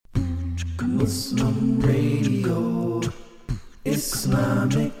Muslim Radio,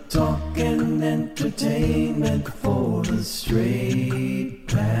 Islamic talk and entertainment for the straight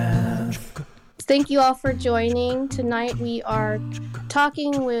path. Thank you all for joining. Tonight we are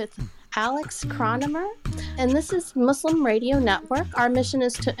talking with Alex Kronemer, and this is Muslim Radio Network. Our mission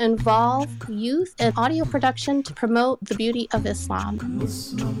is to involve youth in audio production to promote the beauty of Islam.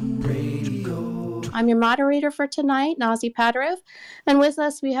 Muslim Radio. I'm your moderator for tonight, Nazi Padarov, and with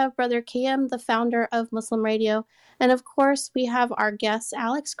us we have Brother Kayem, the founder of Muslim Radio, and of course we have our guest,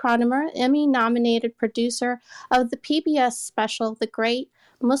 Alex Kronemer, Emmy-nominated producer of the PBS special, The Great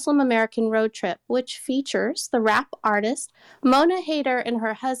Muslim American Road Trip, which features the rap artist Mona Hayder and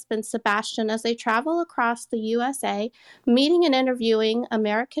her husband Sebastian as they travel across the USA, meeting and interviewing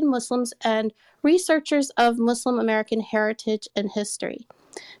American Muslims and researchers of Muslim American heritage and history.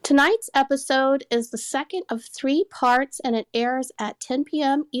 Tonight's episode is the second of 3 parts, and it airs at 10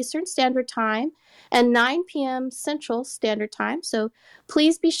 p.m. Eastern Standard Time and 9 p.m. Central Standard Time. So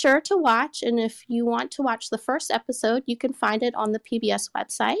please be sure to watch. And if you want to watch the first episode, you can find it on the PBS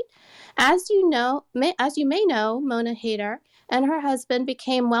website. As you may know, Mona Hayder and her husband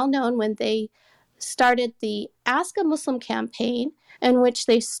became well known when they started the Ask a Muslim campaign, in which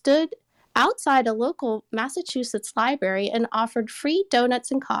they stood outside a local Massachusetts library and offered free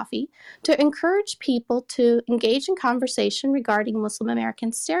donuts and coffee to encourage people to engage in conversation regarding Muslim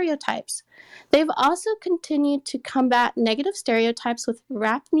American stereotypes. They've also continued to combat negative stereotypes with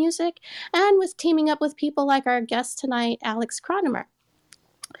rap music and with teaming up with people like our guest tonight, Alex Kronemer.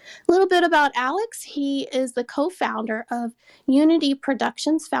 A little bit about Alex. He is the co-founder of Unity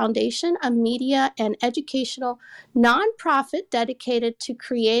Productions Foundation, a media and educational nonprofit dedicated to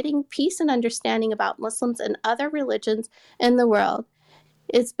creating peace and understanding about Muslims and other religions in the world.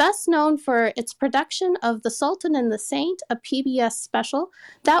 It's best known for its production of The Sultan and the Saint, a PBS special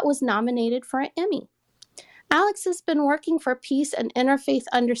that was nominated for an Emmy. Alex has been working for peace and interfaith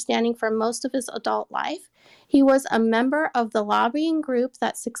understanding for most of his adult life. He was a member of the lobbying group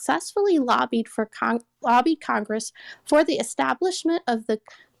that successfully lobbied Congress for the establishment of the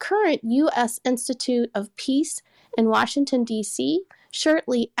current U.S. Institute of Peace in Washington, D.C.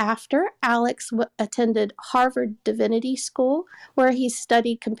 Shortly after, Alex attended Harvard Divinity School, where he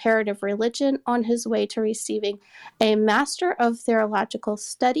studied comparative religion on his way to receiving a Master of Theological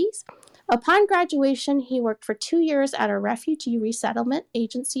Studies. Upon graduation, he worked for 2 years at a refugee resettlement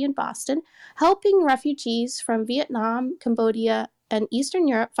agency in Boston, helping refugees from Vietnam, Cambodia, and Eastern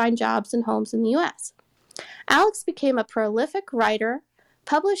Europe find jobs and homes in the U.S. Alex became a prolific writer,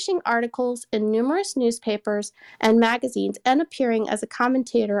 publishing articles in numerous newspapers and magazines and appearing as a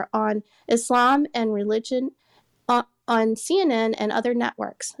commentator on Islam and religion on CNN and other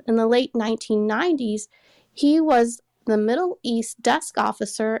networks. In the late 1990s, he was the Middle East desk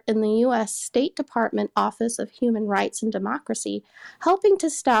officer in the U.S. State Department Office of Human Rights and Democracy, helping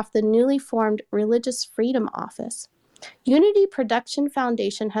to staff the newly formed Religious Freedom Office. Unity Production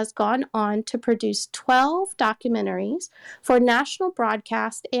Foundation has gone on to produce 12 documentaries for national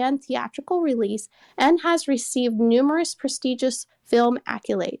broadcast and theatrical release and has received numerous prestigious film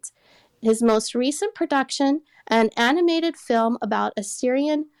accolades. His most recent production, an animated film about a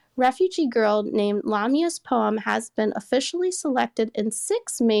Syrian refugee girl named Lamia's poem, has been officially selected in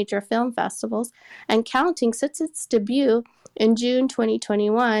 6 major film festivals and counting since its debut in June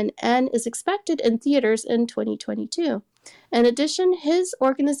 2021 and is expected in theaters in 2022. In addition, his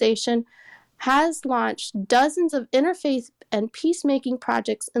organization has launched dozens of interfaith and peacemaking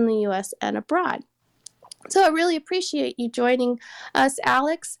projects in the U.S. and abroad. So I really appreciate you joining us,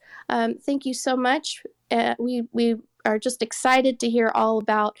 Alex. Thank you so much. We are just excited to hear all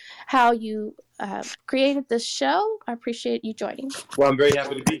about how you created this show. I appreciate you joining. Well, I'm very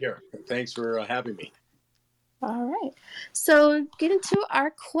happy to be here. Thanks for having me. All right. So getting to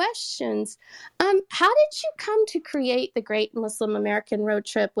our questions. How did you come to create the Great Muslim American Road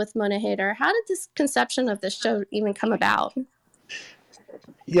Trip with Mona Hayder? How did this conception of this show even come about?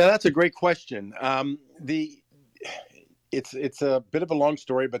 Yeah, that's a great question. It's a bit of a long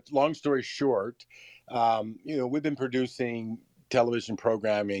story, but long story short, we've been producing television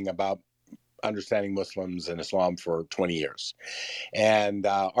programming about understanding Muslims and Islam for 20 years. And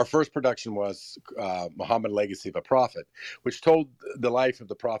our first production was Muhammad, Legacy of a Prophet, which told the life of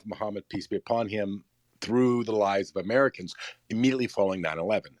the Prophet Muhammad, peace be upon him, through the lives of Americans immediately following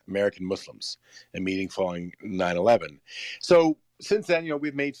 9/11, American Muslims immediately following 9/11. So since then,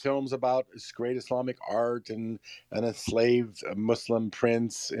 we've made films about great Islamic art and an enslaved Muslim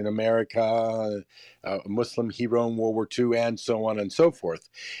prince in America, a Muslim hero in World War II, and so on and so forth.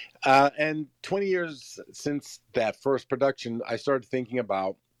 And 20 years since that first production, I started thinking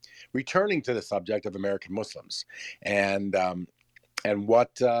about returning to the subject of American Muslims and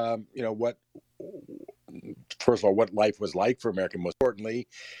what what first of all what life was like for American Muslims. Importantly,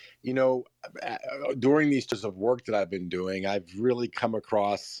 during these years of work that I've been doing, I've really come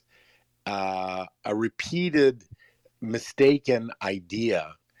across a repeated mistaken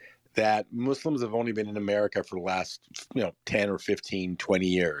idea that Muslims have only been in America for the last 10 or 15, 20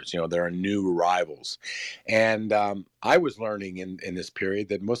 years. There are new arrivals. And I was learning in this period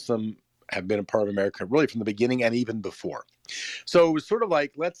that Muslim have been a part of America really from the beginning and even before. So it was sort of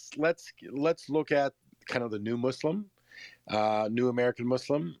like, let's look at kind of the new Muslim, new American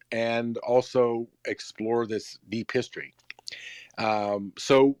Muslim, and also explore this deep history.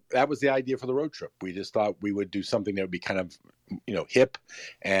 So that was the idea for the road trip. We just thought we would do something that would be kind of, hip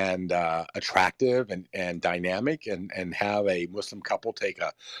and attractive and dynamic and have a Muslim couple take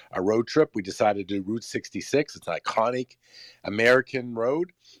a road trip. We decided to do Route 66. It's an iconic American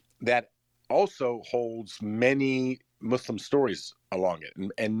road that also holds many Muslim stories along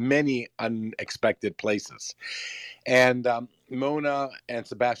it and many unexpected places. And Mona and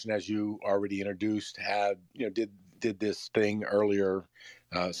Sebastian, as you already introduced, did this thing earlier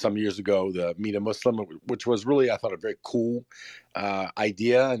some years ago, the Meet a Muslim, which was really, I thought, a very cool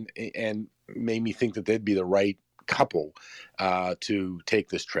idea and made me think that they'd be the right couple to take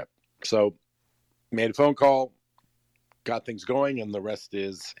this trip. So made a phone call, got things going, and the rest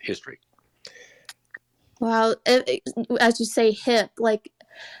is history. Wow. As you say, hip, like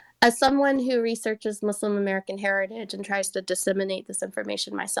as someone who researches Muslim American heritage and tries to disseminate this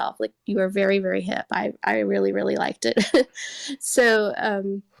information myself, like you are very, very hip. I really, really liked it. So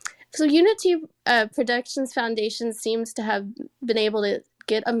Unity Productions Foundation seems to have been able to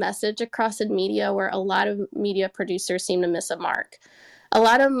get a message across in media where a lot of media producers seem to miss a mark. A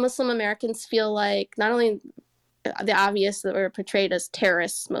lot of Muslim Americans feel like not only the obvious that we're portrayed as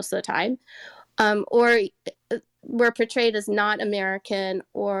terrorists most of the time, or we're portrayed as not American,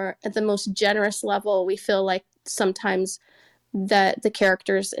 or at the most generous level, we feel like sometimes that the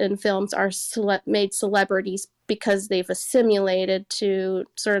characters in films are made celebrities because they've assimilated to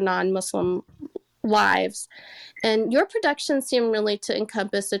sort of non-Muslim lives. And your productions seem really to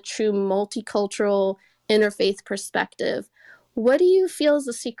encompass a true multicultural interfaith perspective. What do you feel is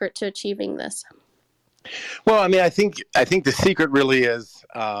the secret to achieving this? Well, I mean, I think the secret really is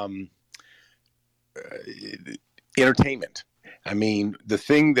entertainment. I mean, the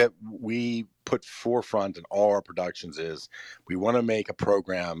thing that we put forefront in all our productions is we want to make a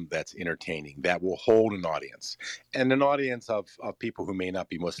program that's entertaining, that will hold an audience, and an audience of people who may not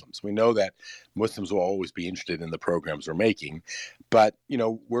be Muslims. We know that Muslims will always be interested in the programs we're making, but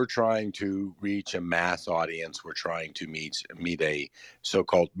we're trying to reach a mass audience. We're trying to meet a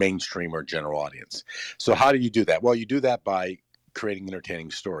so-called mainstream or general audience. So how do you do that? Well, you do that by creating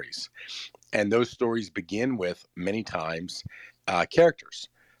entertaining stories. And those stories begin with, many times, characters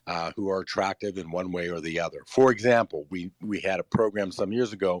who are attractive in one way or the other. For example, we had a program some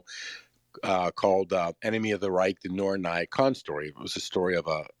years ago called Enemy of the Reich, the Noor Inayat Khan story. It was a story of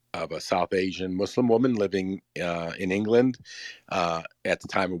a South Asian Muslim woman living in England at the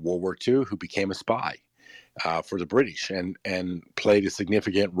time of World War II who became a spy for the British and played a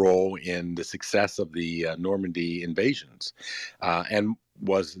significant role in the success of the Normandy invasions and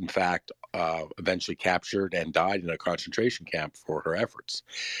was, in fact, eventually captured and died in a concentration camp for her efforts.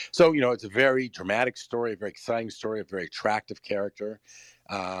 So, it's a very dramatic story, a very exciting story, a very attractive character.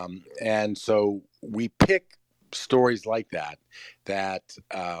 And so we pick stories like that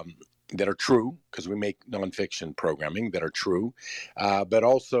are true, because we make nonfiction programming that are true, but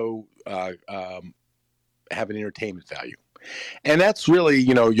also have an entertainment value. And that's really,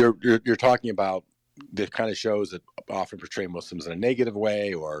 you're talking about the kind of shows that often portray Muslims in a negative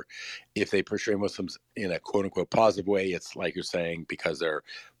way, or if they portray Muslims in a quote unquote positive way, it's like you're saying, because they're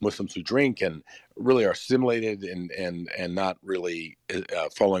Muslims who drink and really are assimilated and not really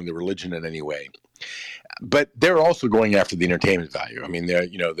following the religion in any way. But they're also going after the entertainment value. I mean,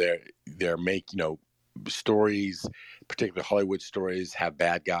 they're making, stories, particularly Hollywood stories, have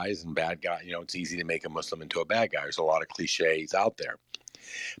bad guys and bad guy. It's easy to make a Muslim into a bad guy. There's a lot of cliches out there.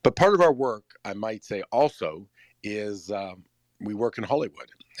 But part of our work, I might say also, is we work in Hollywood.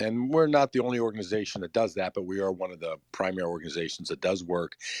 And we're not the only organization that does that, but we are one of the primary organizations that does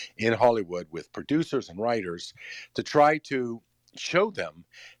work in Hollywood with producers and writers to try to show them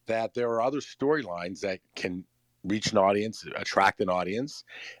that there are other storylines that can reach an audience, attract an audience,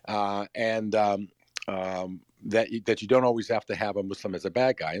 and that you don't always have to have a Muslim as a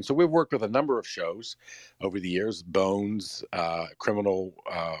bad guy. And so we've worked with a number of shows over the years: Bones, Criminal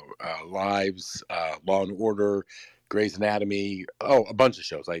Lives, Law and Order, Grey's Anatomy, a bunch of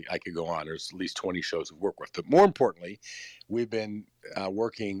shows. I could go on. There's at least 20 shows we work with. But more importantly, we've been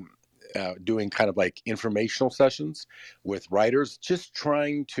working, doing kind of like informational sessions with writers, just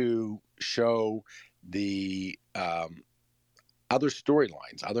trying to show the other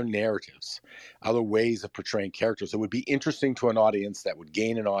storylines, other narratives, other ways of portraying characters that would be interesting to an audience, that would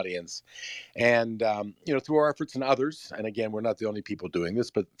gain an audience. And, through our efforts and others, and again, we're not the only people doing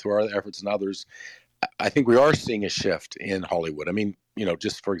this, but through our efforts and others, I think we are seeing a shift in Hollywood. I mean,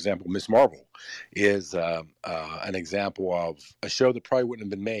 just for example, Miss Marvel is an example of a show that probably wouldn't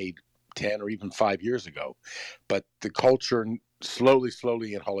have been made 10 or even 5 years ago, but the culture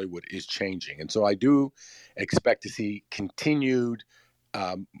slowly in Hollywood is changing. And so I do expect to see continued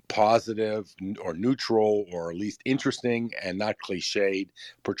positive or neutral, or at least interesting and not cliched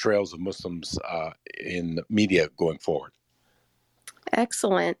portrayals of Muslims in media going forward.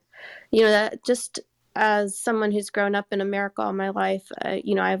 Excellent. That just as someone who's grown up in America all my life,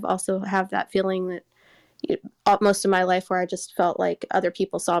 I've also have that feeling that most of my life where I just felt like other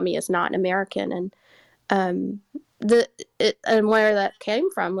people saw me as not an American. And and where that came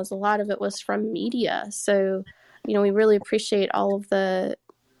from was a lot of it was from media. So, we really appreciate all of the,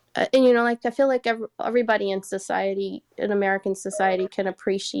 I feel like everybody in society, in American society, can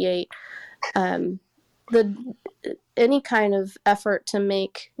appreciate any kind of effort to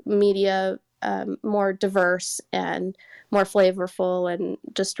make media more diverse and more flavorful, and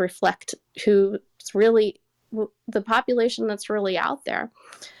just reflect who's really the population that's really out there.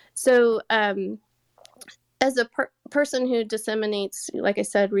 So, as a person who disseminates, like I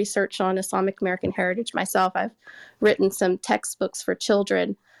said, research on Islamic American heritage myself, I've written some textbooks for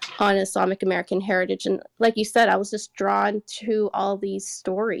children on Islamic American heritage. And like you said, I was just drawn to all these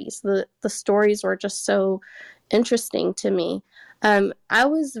stories. The stories were just so interesting to me. I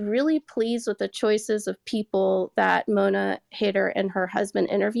was really pleased with the choices of people that Mona Haider and her husband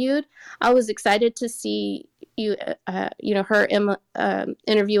interviewed. I was excited to see her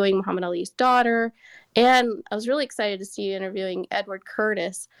interviewing Muhammad Ali's daughter, and I was really excited to see you interviewing Edward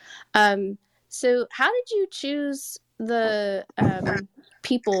Curtis. So how did you choose the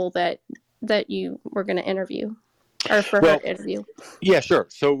people that you were going to interview, or for her to interview? Yeah, sure.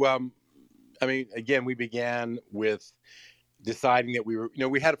 So, again, we began with deciding that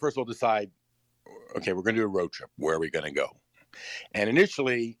we had to first of all decide, okay, we're going to do a road trip. Where are we going to go? And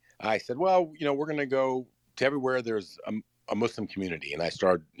initially I said, well, we're going to go to everywhere there's a Muslim community. And I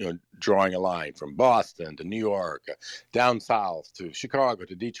started, drawing a line from Boston to New York, down south to Chicago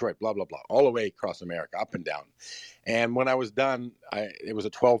to Detroit, blah, blah, blah, all the way across America, up and down. And when I was done, it was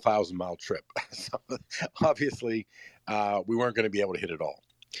a 12,000-mile trip. So obviously we weren't going to be able to hit it all.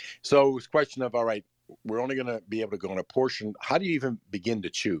 So it was a question of, all right, we're only going to be able to go on a portion. How do you even begin to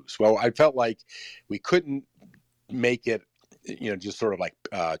choose? Well, I felt like we couldn't make it, just sort of like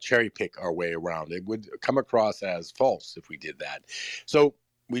cherry pick our way around. It would come across as false if we did that. So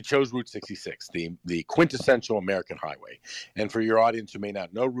we chose Route 66, the quintessential American highway. And for your audience who may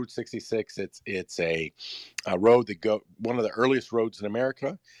not know Route 66, it's a road one of the earliest roads in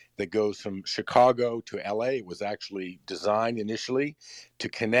America that goes from Chicago to LA. It was actually designed initially to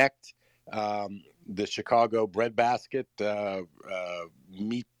connect the Chicago breadbasket,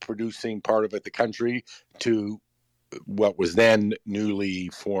 meat producing part of the country, to what was then newly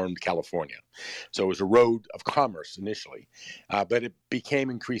formed California. So it was a road of commerce initially, but it became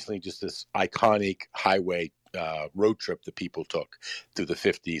increasingly just this iconic highway road trip that people took through the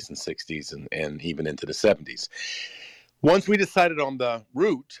 50s and 60s and even into the 70s. Once we decided on the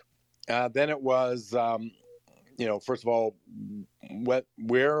route, then it was, first of all,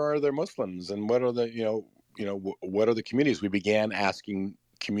 where are there Muslims, and what are the, what are the communities? We began asking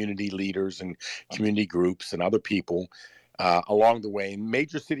community leaders and community groups and other people along the way, in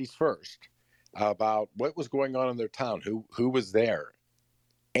major cities first, about what was going on in their town, who was there.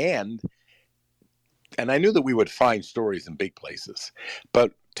 And I knew that we would find stories in big places,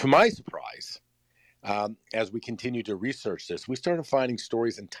 but to my surprise, as we continued to research this, we started finding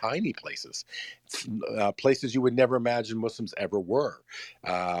stories in tiny places, places you would never imagine Muslims ever were.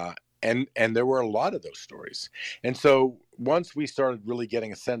 And there were a lot of those stories. And so once we started really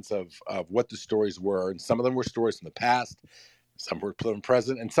getting a sense of what the stories were, and some of them were stories from the past, some were from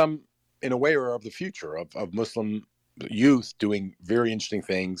present, and some in a way are of the future, of Muslim youth doing very interesting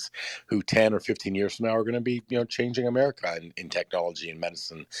things, who 10 or 15 years from now are going to be, changing America in technology and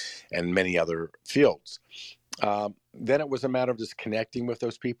medicine and many other fields. Then it was a matter of just connecting with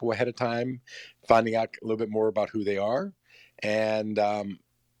those people ahead of time, finding out a little bit more about who they are, and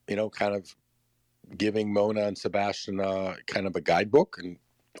kind of giving Mona and Sebastian kind of a guidebook, and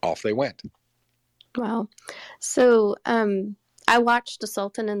off they went. Wow. So, I watched The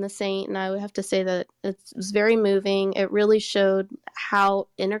Sultan and the Saint, and I would have to say that it was very moving. It really showed how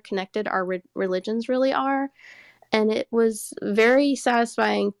interconnected our religions really are, and it was very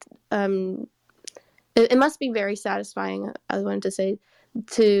satisfying. It must be very satisfying. I wanted to say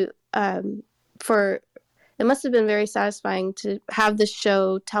to for it must have been very satisfying to have this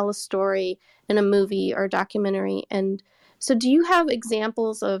show tell a story in a movie or a documentary. And so, do you have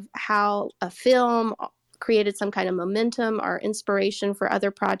examples of how a film created some kind of momentum or inspiration for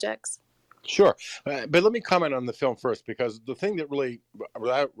other projects? Sure. But let me comment on the film first, because the thing that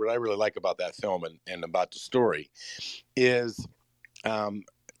what I really like about that film and about the story is,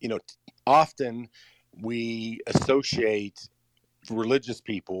 often we associate religious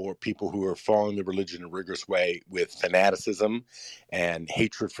people or people who are following the religion in a rigorous way with fanaticism and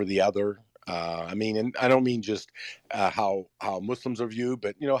hatred for the other. And I don't mean just how Muslims are viewed,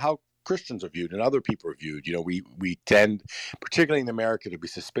 but how Christians are viewed and other people are viewed. We tend, particularly in America, to be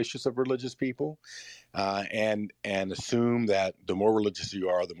suspicious of religious people, and assume that the more religious you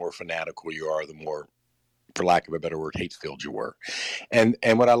are, the more fanatical you are, the more, for lack of a better word, hate-filled you were. And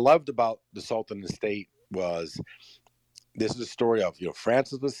what I loved about The Sultan and the State was, this is a story of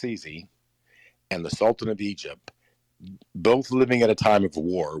Francis of Assisi and the Sultan of Egypt, both living at a time of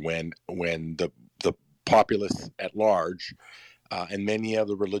war when the populace at large, and many of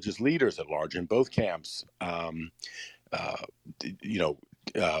the religious leaders at large in both camps,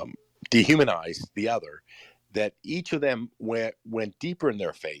 dehumanized the other. That each of them went deeper in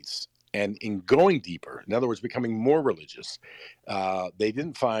their faiths. And in going deeper, in other words, becoming more religious, they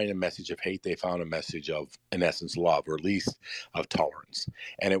didn't find a message of hate. They found a message of, in essence, love, or at least of tolerance.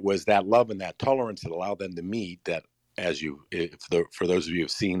 And it was that love and that tolerance that allowed them to meet. That, for those of you who've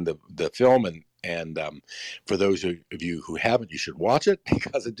seen the film, and for those of you who haven't, you should watch it,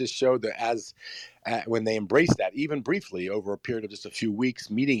 because it just showed that when they embraced that, even briefly, over a period of just a few weeks,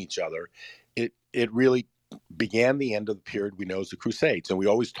 meeting each other, it really began the end of the period we know as the Crusades. And we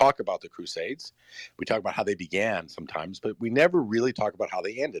always talk about the Crusades. We talk about how they began sometimes, but we never really talk about how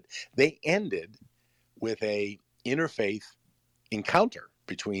they ended. They ended with a interfaith encounter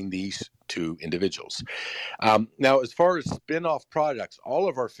between these two individuals. Now, as far as spin-off products, all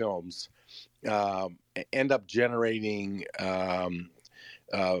of our films end up generating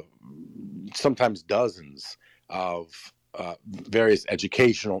sometimes dozens of various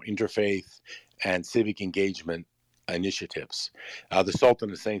educational, interfaith, and civic engagement initiatives. The Sultan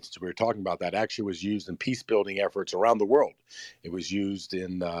and the Saints, we were talking about, that actually was used in peace-building efforts around the world. It was used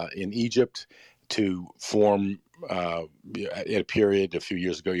in Egypt to form, in a period a few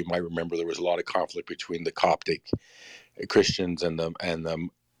years ago, you might remember, there was a lot of conflict between the Coptic Christians and the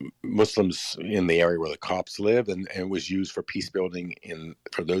Muslims in the area where the Copts lived, and it was used for peace building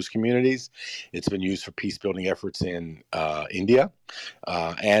for those communities. It's been used for peace building efforts in India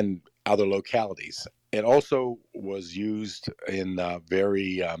and other localities. It also was used in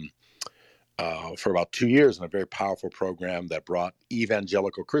for about 2 years in a very powerful program that brought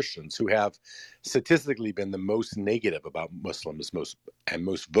evangelical Christians, who have statistically been the most negative about Muslims, most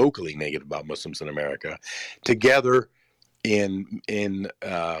vocally negative about Muslims in America, together in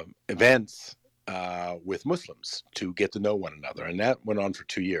events with Muslims to get to know one another. And that went on for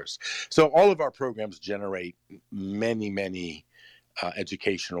 2 years. So all of our programs generate many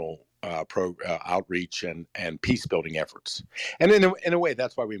educational outreach and peace building efforts. And in a way,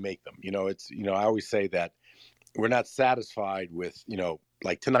 that's why we make them. I always say that we're not satisfied with,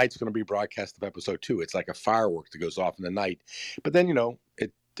 like tonight's going to be broadcast of episode 2. It's like a firework that goes off in the night, but then,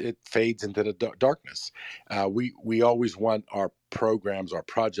 it fades into the darkness. We always want our programs, our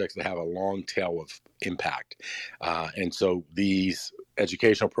projects, to have a long tail of impact. And so these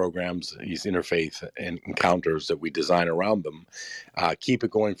educational programs, these interfaith and encounters that we design around them, keep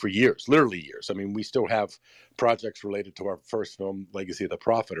it going for years, literally years. I mean, we still have projects related to our first film, Legacy of the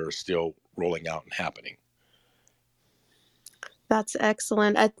Prophet, are still rolling out and happening. That's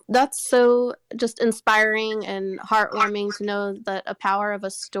excellent. That's so just inspiring and heartwarming to know that a power of a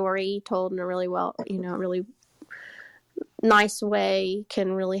story told in a really really nice way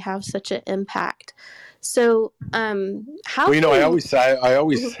can really have such an impact. So, I always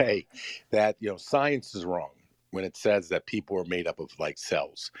say that, science is wrong when it says that people are made up of like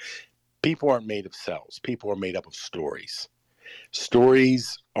cells. People aren't made of cells. People are made up of stories.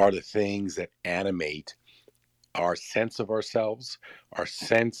 Stories are the things that animate our sense of ourselves, our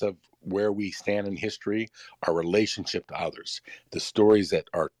sense of where we stand in history, our relationship to others, the stories that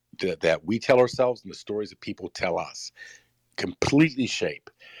we tell ourselves and the stories that people tell us completely shape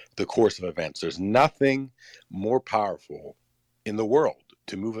the course of events. There's nothing more powerful in the world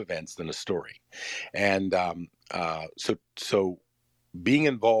to move events than a story. And so being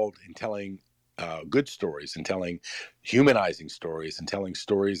involved in telling good stories and telling humanizing stories and telling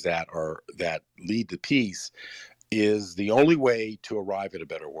stories that lead to peace is the only way to arrive at a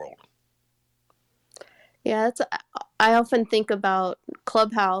better world. Yeah, I often think about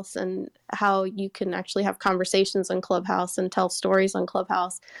Clubhouse and how you can actually have conversations on Clubhouse and tell stories on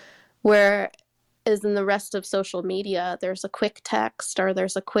Clubhouse, where is in the rest of social media, there's a quick text or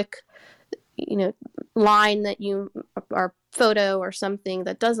there's a quick, line that or photo or something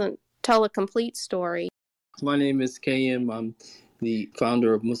that doesn't tell a complete story. My name is KM. I'm the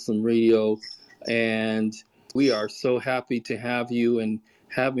founder of Muslim Radio, and we are so happy to have you and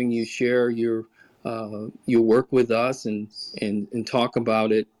having you share your work with us and talk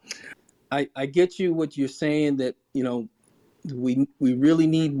about it. I get you what you're saying, that we really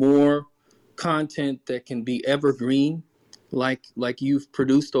need more content that can be evergreen, like you've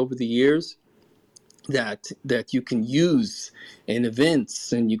produced over the years, that you can use in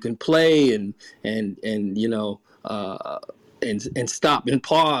events and you can play and stop and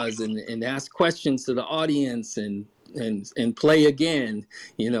pause and ask questions to the audience and play again,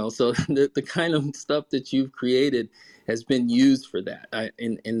 so the kind of stuff that you've created has been used for that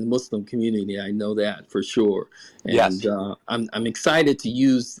in the Muslim community. I know that for sure. And yes. I'm excited to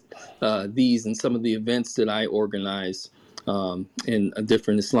use these in some of the events that I organize in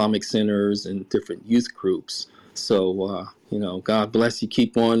different Islamic centers and different youth groups. So, God bless you.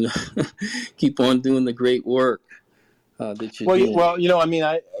 Keep on doing the great work that you're doing. Well,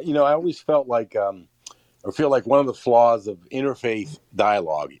 I always felt like, or feel like one of the flaws of interfaith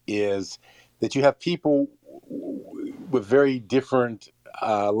dialogue is that you have people with very different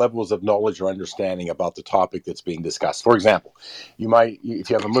levels of knowledge or understanding about the topic that's being discussed. For example, if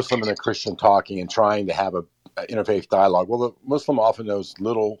you have a Muslim and a Christian talking and trying to have a interfaith dialogue, well, the Muslim often knows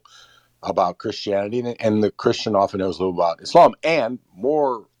little about Christianity, and the Christian often knows little about Islam, and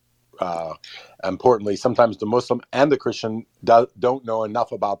more importantly, sometimes the Muslim and the Christian don't know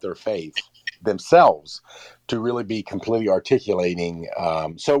enough about their faith themselves to really be completely articulating.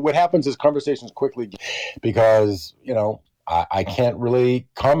 So what happens is conversations quickly, because I can't really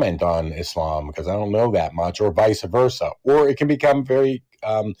comment on Islam because I don't know that much, or vice versa, or it can become very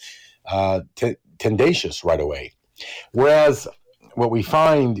tendacious right away. Whereas what we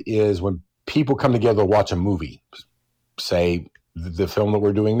find is when people come together to watch a movie, say the film that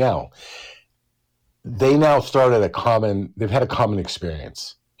we're doing now, they now start at they've had a common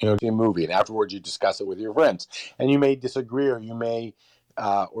experience, a movie, and afterwards you discuss it with your friends, and you may disagree, or you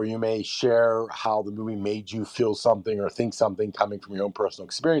may share how the movie made you feel something or think something coming from your own personal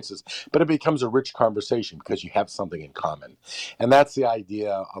experiences, but it becomes a rich conversation because you have something in common. And that's the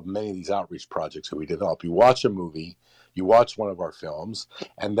idea of many of these outreach projects that we develop. You watch a movie, you watch one of our films,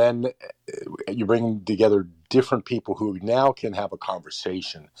 and then you bring together different people who now can have a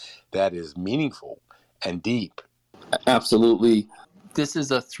conversation that is meaningful and deep. Absolutely. This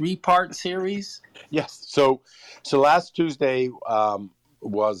is a 3-part series? Yes. So last Tuesday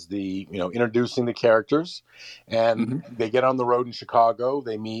was the introducing the characters, and they get on the road in Chicago.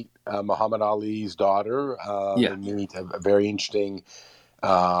 They meet Muhammad Ali's daughter. They meet a very interesting,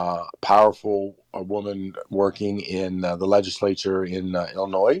 powerful woman working in the legislature in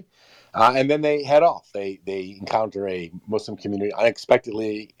Illinois. And then they head off. They encounter a Muslim community,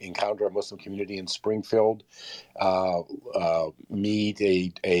 unexpectedly encounter a Muslim community in Springfield, meet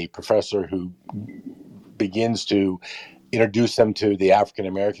a professor who begins to introduce them to the African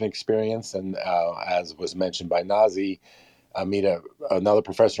American experience, and as was mentioned by Nazi, meet another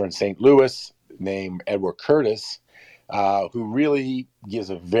professor in St. Louis named Edward Curtis, who really gives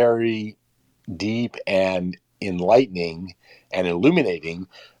a very deep and enlightening and illuminating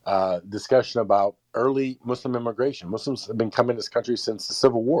discussion about early Muslim immigration. Muslims have been coming to this country since the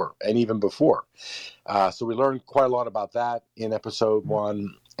Civil War and even before. So we learned quite a lot about that in episode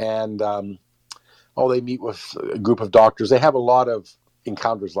 1. And they meet with a group of doctors. They have a lot of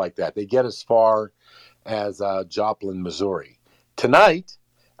encounters like that. They get as far as Joplin, Missouri. Tonight,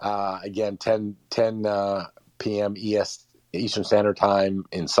 again, 10 p.m. Eastern Standard Time,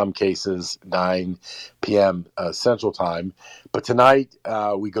 in some cases 9 p.m. Central Time. But tonight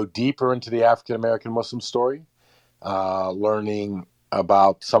we go deeper into the African American Muslim story, learning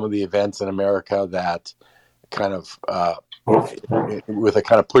about some of the events in America that kind of, with a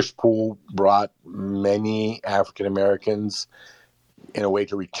kind of push-pull, brought many African Americans in a way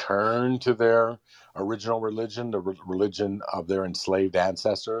to return to their original religion, the religion of their enslaved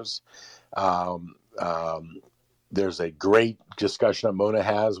ancestors. There's a great discussion that Mona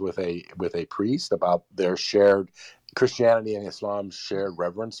has with a priest about their shared Christianity and Islam shared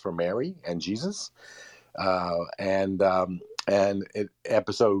reverence for Mary and Jesus, and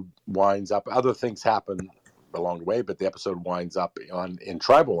episode winds up. Other things happen along the way, but the episode winds up in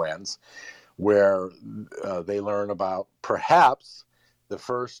tribal lands, where they learn about perhaps the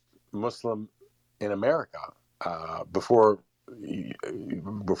first Muslim in America before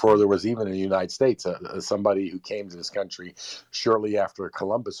there was even a United States. Somebody who came to this country shortly after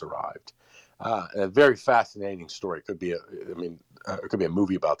Columbus arrived. A very fascinating story. It could be a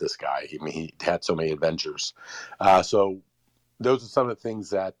movie about this guy. He had so many adventures. So those are some of the things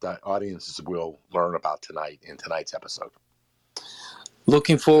that audiences will learn about tonight in tonight's episode.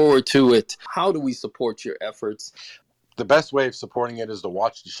 Looking forward to it. How do we support your efforts? The best way of supporting it is to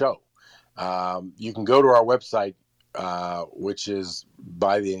watch the show. You can go to our website, which is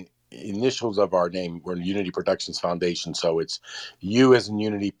by the initials of our name. We're Unity Productions Foundation. So it's U as in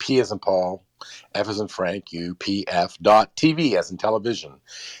Unity, P as in Paul, F as in Frank, UPF.TV as in television.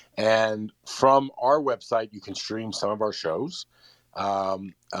 And from our website, you can stream some of our shows.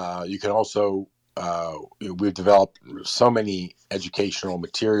 You can also, we've developed so many educational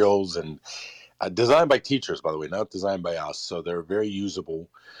materials and designed by teachers, by the way, not designed by us. So they're very usable,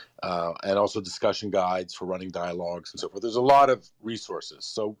 and also discussion guides for running dialogues and so forth. There's a lot of resources.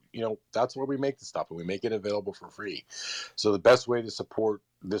 So, that's where we make the stuff, and we make it available for free. So the best way to support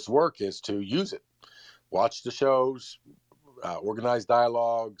this work is to use it. Watch the shows, organize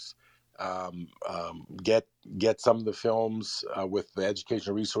dialogues, get some of the films with the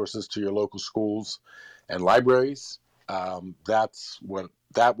educational resources to your local schools and libraries.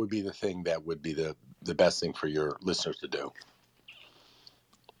 That would be the thing that would be the best thing for your listeners to do.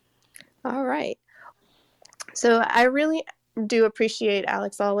 All right. So I really do appreciate,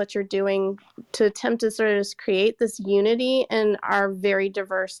 Alex, all what you're doing to attempt to sort of create this unity in our very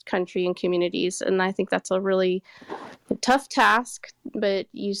diverse country and communities. And I think that's a really tough task, but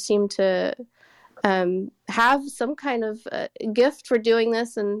you seem to have some kind of gift for doing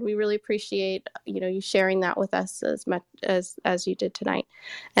this, and we really appreciate you sharing that with us as much as you did tonight.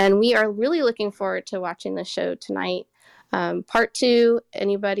 And we are really looking forward to watching the show tonight. Part 2,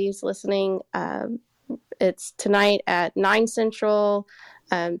 anybody's listening, it's tonight at 9 Central,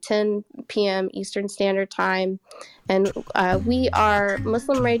 10 p.m. Eastern Standard Time. And we are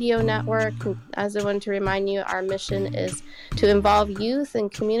Muslim Radio Network. As I wanted to remind you, our mission is to involve youth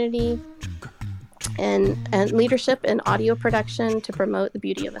and community and leadership in audio production to promote the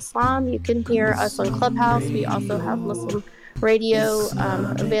beauty of Islam. You can hear us on Clubhouse. We also have Muslim Radio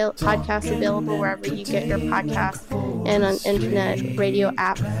podcasts available wherever you get your podcasts, and an internet radio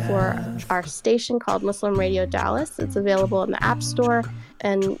app for our station called Muslim Radio Dallas. It's available in the App Store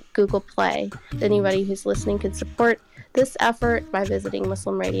and Google Play. Anybody who's listening can support this effort by visiting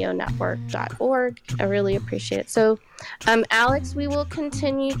muslimradionetwork.org. I really appreciate it. So, Alex, we will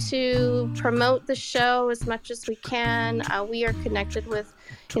continue to promote the show as much as we can. We are connected with,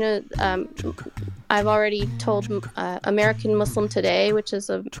 I've already told American Muslim Today, which is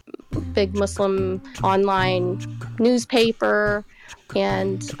a big Muslim online newspaper,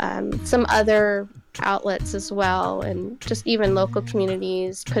 and some other outlets as well, and just even local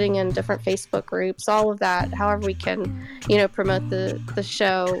communities, putting in different Facebook groups, all of that. However we can, promote the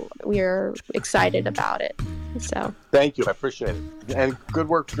show, we're excited about it. So thank you, I appreciate it, and good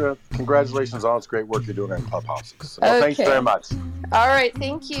work. Congratulations on all this great work you're doing in Clubhouse. So, okay. Thanks very much. All right,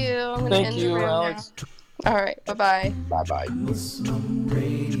 thank you. Thank you, Alex. All right, bye-bye. Bye-bye. Muslim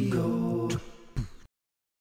Radio.